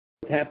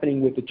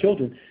happening with the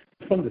children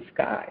from the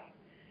sky.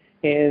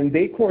 And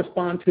they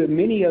correspond to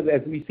many of,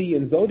 as we see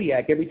in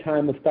Zodiac, every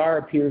time a star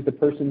appears, the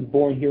person's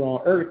born here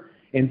on Earth,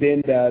 and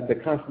then the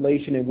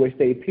constellation in which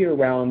they appear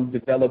around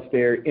develops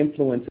their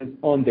influences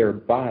on their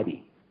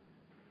body,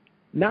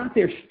 not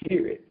their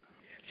spirit.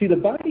 See, the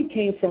body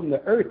came from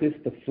the earth, it's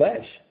the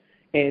flesh,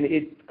 and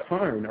it's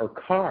karn, or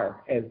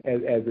kar, as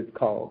it's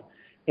called.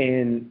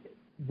 And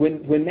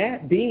when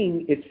that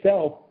being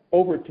itself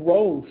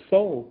overthrows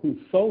soul, who's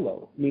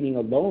solo, meaning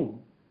alone,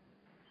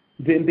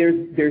 then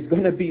there's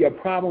going to be a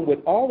problem with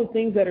all the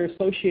things that are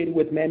associated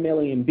with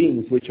mammalian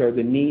beings, which are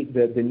the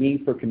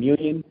need for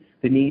communion,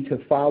 the need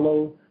to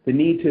follow, the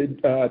need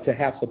to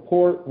have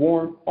support,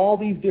 warmth, all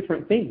these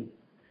different things.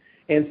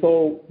 And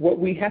so what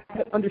we have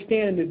to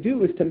understand and to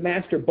do is to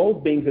master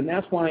both beings, and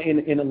that's why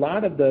in a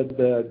lot of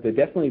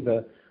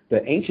the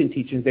ancient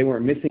teachings, they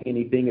weren't missing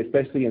anything,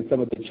 especially in some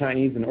of the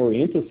Chinese and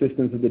Oriental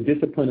systems of the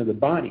discipline of the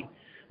body.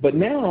 But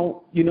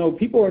now,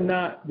 people are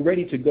not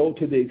ready to go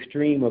to the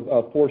extreme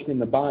of forcing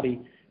the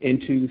body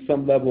into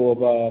some level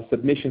of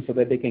submission so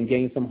that they can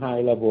gain some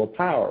higher level of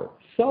power.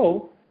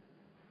 So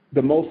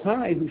the Most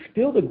High, who's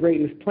still the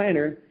greatest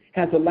planner,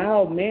 has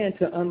allowed man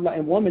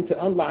and woman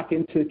to unlock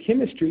into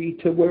chemistry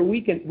to where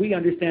we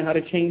understand how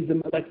to change the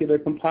molecular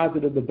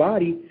composite of the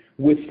body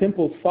with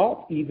simple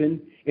salts even,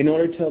 in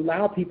order to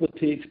allow people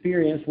to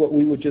experience what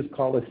we would just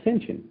call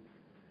ascension.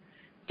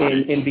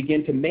 And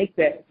begin to make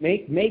that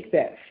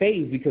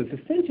phase, because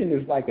ascension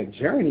is like a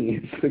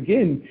journey. It's,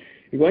 again,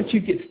 once you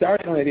get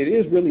started on it, it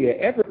is really an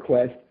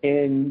EverQuest,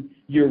 and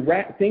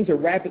things are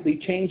rapidly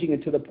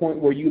changing to the point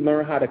where you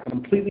learn how to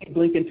completely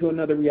blink into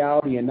another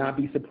reality and not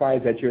be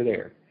surprised that you're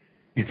there.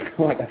 It's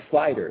like a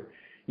slider.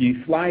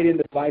 You slide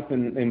into life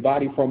and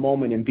body for a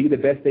moment and be the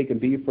best they can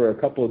be for a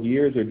couple of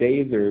years or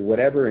days or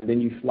whatever, and then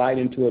you slide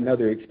into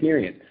another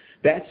experience.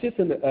 That's just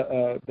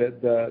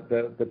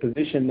the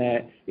position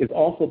that is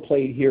also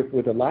played here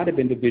with a lot of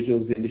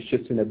individuals, and it's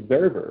just an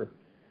observer.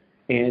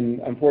 And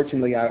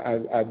unfortunately,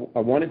 I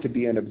wanted to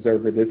be an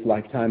observer this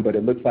lifetime, but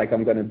it looks like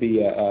I'm going to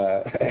be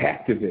an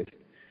activist.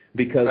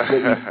 Because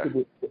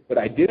what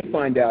I did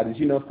find out is,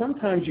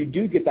 sometimes you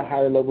do get the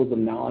higher levels of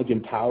knowledge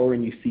and power,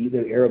 and you see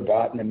the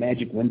Arabot and the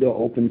magic window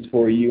opens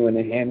for you and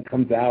the hand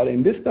comes out,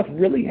 and this stuff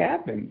really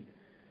happens.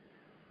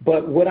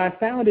 But what I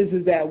found is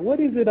that what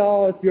is it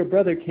all if your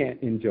brother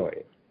can't enjoy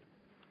it?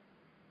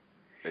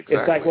 Exactly.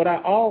 It's like what I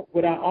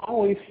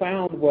always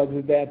found was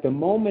that the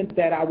moment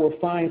that I will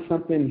find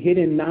something,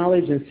 hidden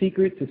knowledge and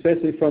secrets,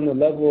 especially from the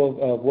level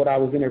of what I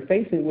was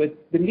interfacing with,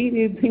 the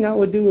immediate thing I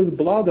would do is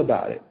blog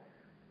about it.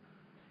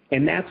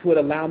 And that's what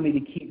allowed me to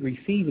keep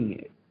receiving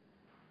it.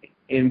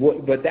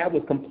 But that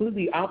was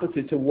completely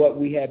opposite to what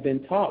we had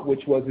been taught,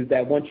 which was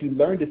that once you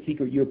learn the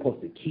secret, you're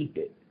supposed to keep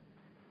it.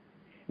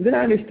 And then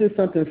I understood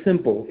something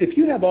simple. If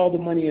you have all the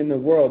money in the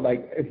world,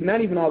 like, it's not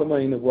even all the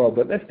money in the world,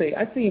 but let's say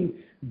I've seen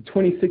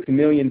 $26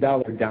 million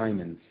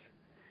diamonds.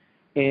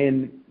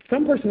 And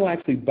some person will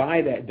actually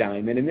buy that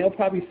diamond, and they'll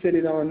probably sit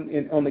it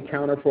on the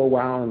counter for a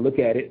while and look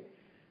at it.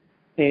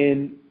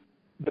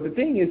 But the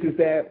thing is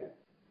that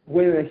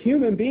when a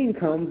human being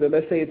comes, or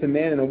let's say it's a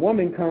man and a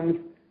woman comes,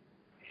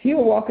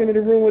 he'll walk into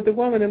the room with the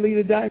woman and leave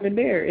the diamond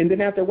there. And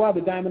then after a while,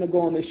 the diamond will go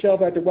on the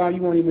shelf. After a while,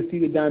 you won't even see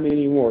the diamond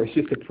anymore. It's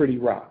just a pretty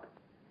rock.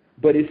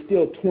 But it's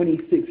still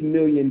 $26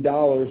 million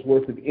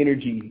worth of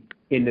energy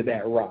into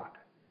that rock.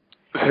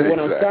 And what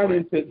I'm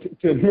starting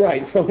so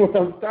what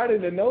I'm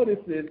starting to notice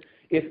is,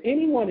 if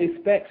anyone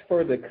expects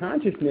for the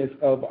consciousness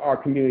of our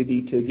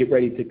community to get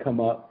ready to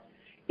come up,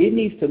 it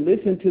needs to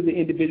listen to the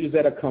individuals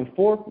that have come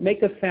forth,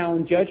 make a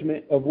sound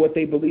judgment of what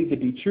they believe to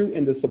be true,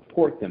 and to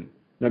support them,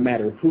 no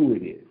matter who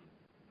it is.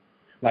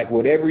 Like,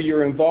 whatever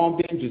you're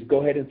involved in, just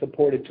go ahead and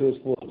support it to its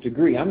full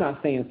degree. I'm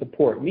not saying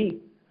support me.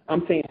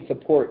 I'm saying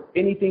support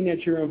anything that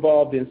you're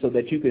involved in so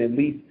that you can at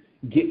least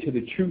get to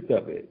the truth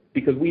of it,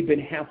 because we've been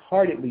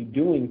half-heartedly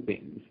doing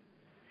things.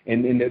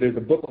 And there's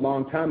a book a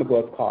long time ago,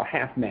 it's called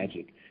Half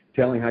Magic,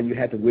 telling how you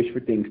had to wish for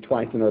things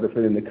twice in order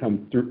for them to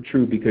come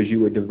true because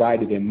you were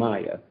divided in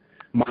Maya.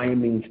 Maya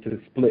means to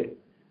split,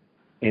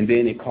 and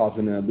then it causes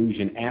an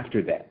illusion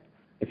after that.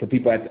 And so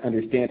people have to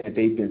understand that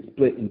they've been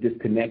split and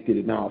disconnected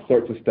and all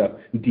sorts of stuff,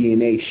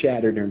 DNA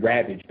shattered and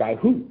ravaged by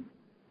who?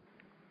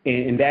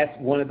 And that's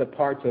one of the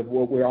parts of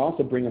what we're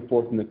also bringing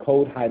forth in the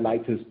code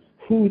highlights is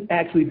who's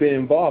actually been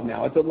involved.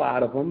 Now, it's a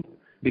lot of them,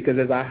 because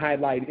as I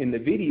highlight in the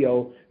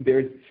video,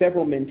 there's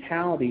several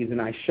mentalities,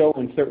 and I show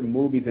in certain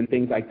movies and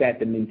things like that,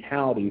 the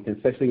mentalities,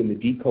 especially in the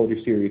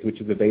Decoder series,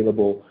 which is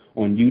available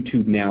on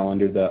YouTube now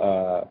under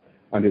the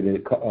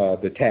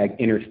tag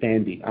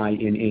Innerstanding,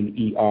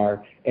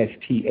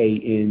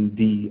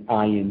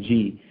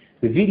 INNERSTANDING.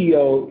 The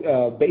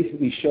video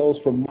basically shows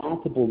from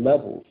multiple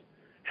levels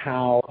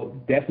how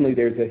definitely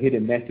there's a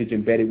hidden message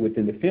embedded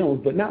within the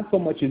films, but not so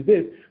much as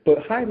this, but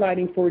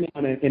highlighting for it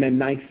in a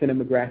nice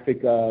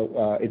cinematographic,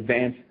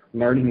 advanced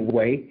learning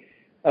way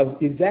of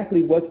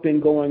exactly what's been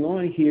going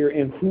on here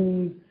and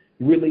who's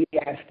really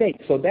at stake.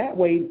 So that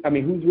way,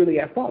 who's really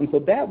at fault. And so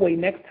that way,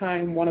 next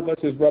time one of us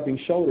is rubbing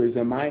shoulders,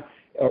 am I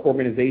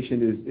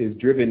organization is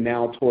driven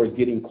now towards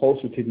getting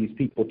closer to these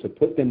people to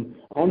put them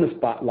on the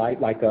spotlight,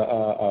 like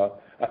a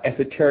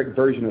esoteric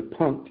version of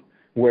Punk'd,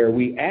 where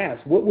we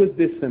ask, what was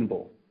this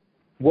symbol?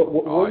 What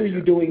were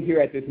you doing here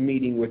at this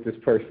meeting with this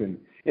person?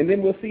 And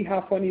then we'll see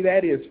how funny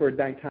that is for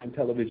nighttime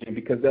television,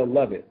 because they'll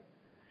love it.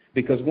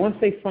 Because once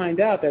they find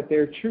out that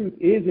their truth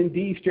is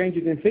indeed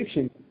stranger than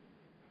fiction,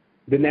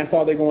 then that's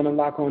all they're going to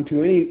lock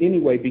onto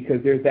anyway,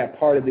 because there's that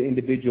part of the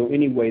individual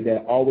anyway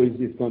that always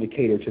is going to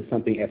cater to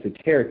something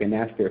esoteric, and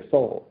that's their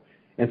soul.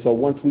 And so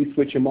once we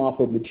switch them off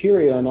of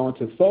material and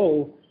onto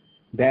soul,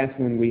 that's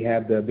when we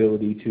have the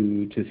ability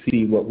to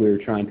see what we're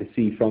trying to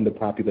see from the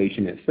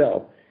population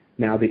itself.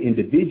 Now, the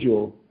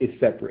individual is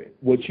separate.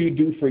 What you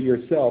do for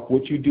yourself,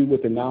 what you do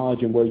with the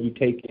knowledge and where you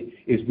take it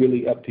is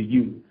really up to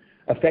you.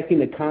 Affecting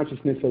the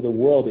consciousness of the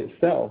world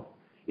itself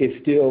is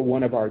still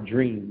one of our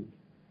dreams,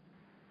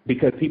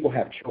 because people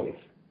have choice.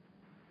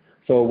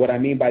 So what I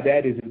mean by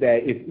that is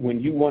that when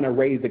you want to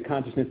raise the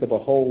consciousness of a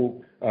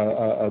whole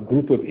a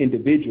group of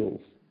individuals,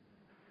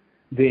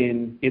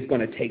 then it's going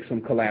to take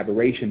some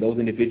collaboration. Those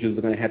individuals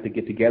are going to have to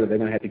get together. They're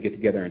going to have to get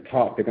together and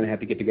talk. They're going to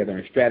have to get together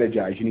and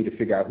strategize. You need to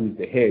figure out who's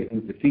the head,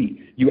 who's the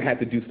feet. You have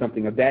to do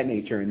something of that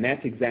nature, and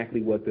that's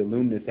exactly what the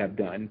Illuminists have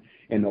done,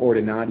 and the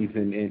Ordinatis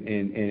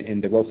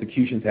and the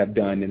Rosicrucians have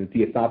done, and the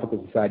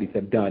Theosophical Societies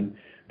have done.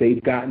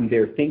 They've gotten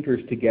their thinkers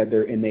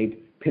together, and they've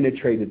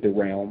penetrated the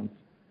realms,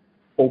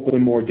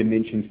 opened more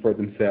dimensions for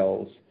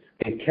themselves.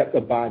 They've kept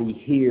a body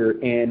here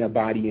and a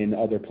body in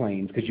other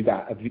planes, because you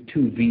got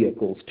 2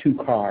 vehicles, 2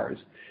 cars.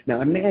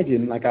 Now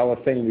imagine, like I was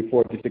saying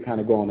before, just to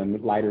kind of go on a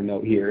lighter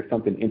note here,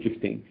 something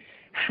interesting.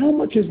 How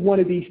much is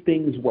one of these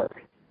things worth?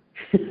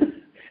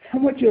 How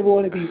much are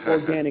one of these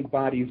organic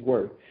bodies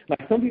worth?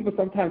 Like some people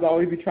sometimes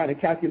always be trying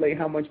to calculate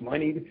how much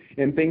money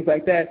and things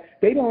like that.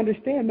 They don't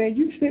understand, man,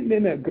 you're sitting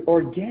in an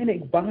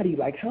organic body.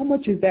 Like how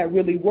much is that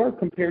really worth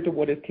compared to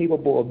what it's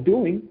capable of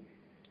doing?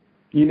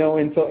 You know,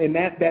 and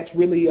that's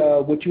really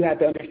what you have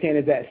to understand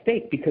is at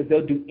stake, because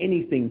they'll do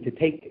anything to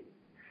take it.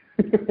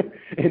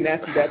 And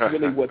that's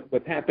really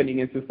what's happening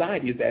in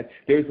society, is that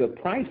there's a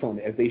price on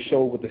it, as they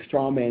show with the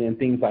straw man and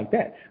things like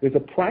that. There's a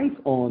price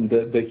on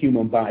the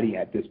human body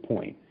at this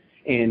point.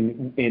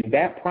 And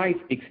that price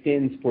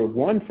extends for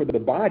the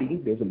body.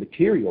 There's a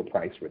material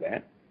price for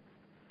that.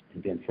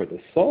 And then for the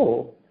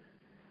soul,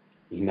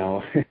 you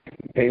know,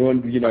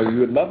 you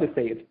would love to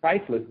say it's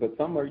priceless, but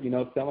some are,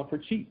 selling for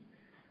cheap.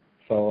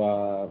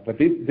 So, but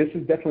this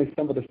is definitely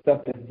some of the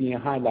stuff that's being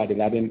highlighted.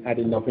 I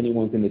didn't know if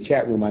anyone's in the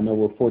chat room. I know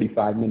we're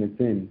 45 minutes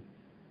in.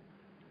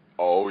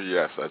 Oh,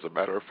 yes. As a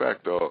matter of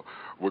fact,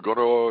 we're going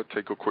to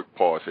take a quick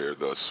pause here.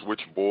 The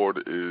switchboard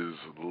is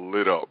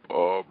lit up,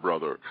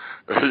 brother.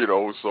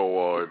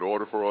 So in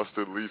order for us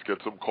to at least get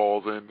some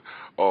calls in,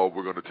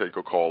 we're going to take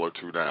a call or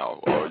two now.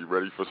 Are you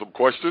ready for some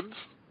questions?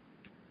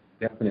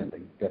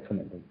 Definitely.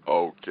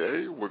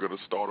 Okay, we're going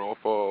to start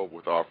off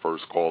with our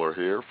first caller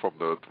here from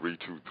the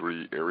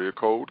 323 area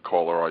code.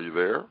 Caller, are you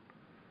there?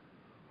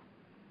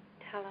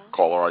 Hello?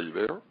 Caller, are you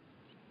there?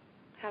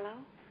 Hello?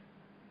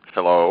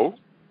 Hello?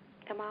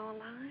 Am I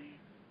online?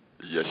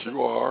 Yes,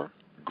 you are.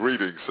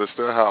 Greetings,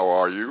 sister. How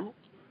are you?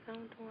 I'm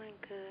doing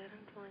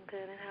good.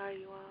 And how are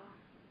you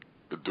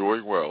all?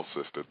 Doing well,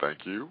 sister.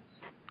 Thank you.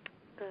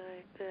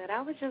 Good.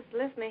 I was just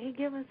listening. He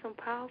giving some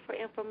powerful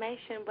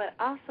information, but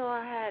also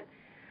I had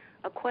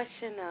a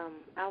question.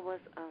 I was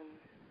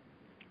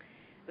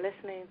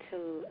listening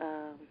to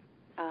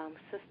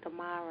Sister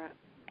Myra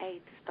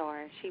 8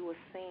 Star, and she was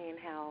saying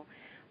how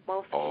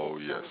most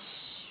yes,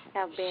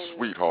 have been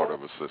sweetheart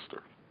of a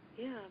sister.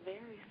 Yeah,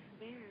 very.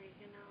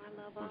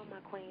 I love all my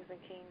queens and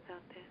kings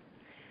out there.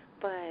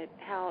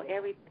 But how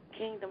every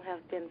kingdom has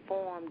been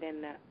formed,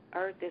 and the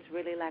earth is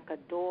really like a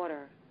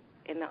daughter,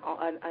 and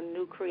a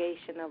new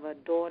creation of a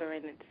daughter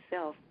in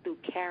itself through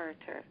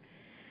character.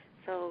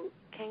 So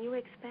can you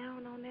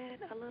expound on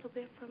that a little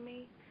bit for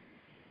me?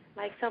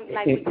 Like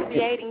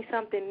creating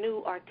something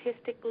new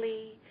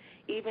artistically,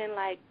 even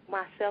like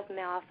myself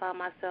now, I find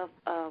myself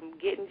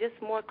getting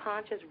just more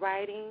conscious,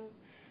 writing,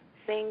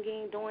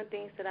 singing, doing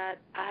things that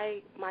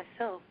I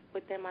myself,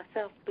 within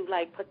myself, through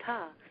like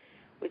Patah,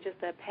 which is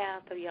the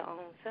path of your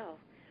own self,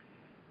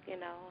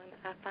 and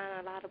I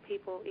find a lot of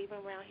people, even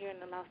around here in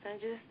the Los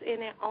Angeles,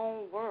 in their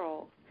own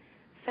world,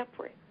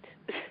 separate,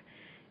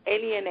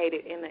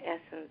 alienated in the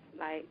essence,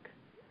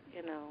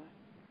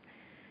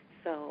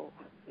 so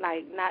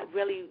not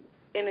really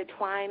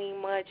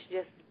intertwining much,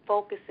 just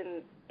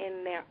focusing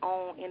in their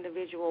own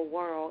individual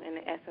world in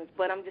the essence.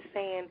 But I'm just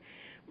saying,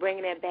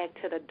 bringing it back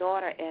to the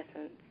daughter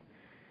essence,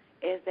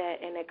 is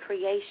that in a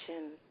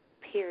creation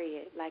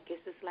period,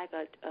 it's just like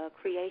a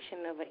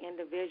creation of an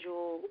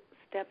individual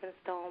stepping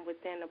stone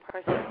within a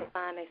person to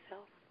find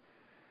themselves?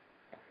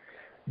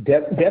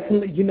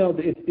 Definitely,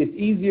 it's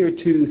easier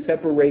to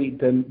separate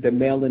the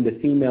male and the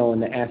female in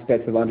the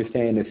aspects of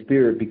understanding the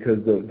spirit, because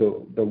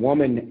the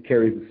woman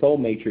carries the soul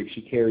matrix.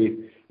 She carries,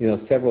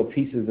 several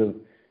pieces of,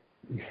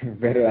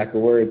 better lack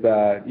of words,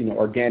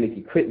 organic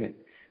equipment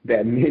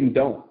that men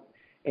don't.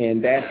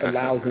 And that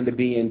allows them to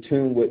be in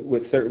tune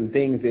with certain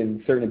things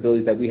and certain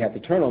abilities that we have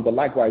to turn on. But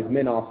likewise,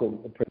 men also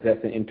possess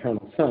an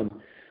internal sun.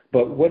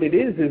 But what it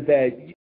is that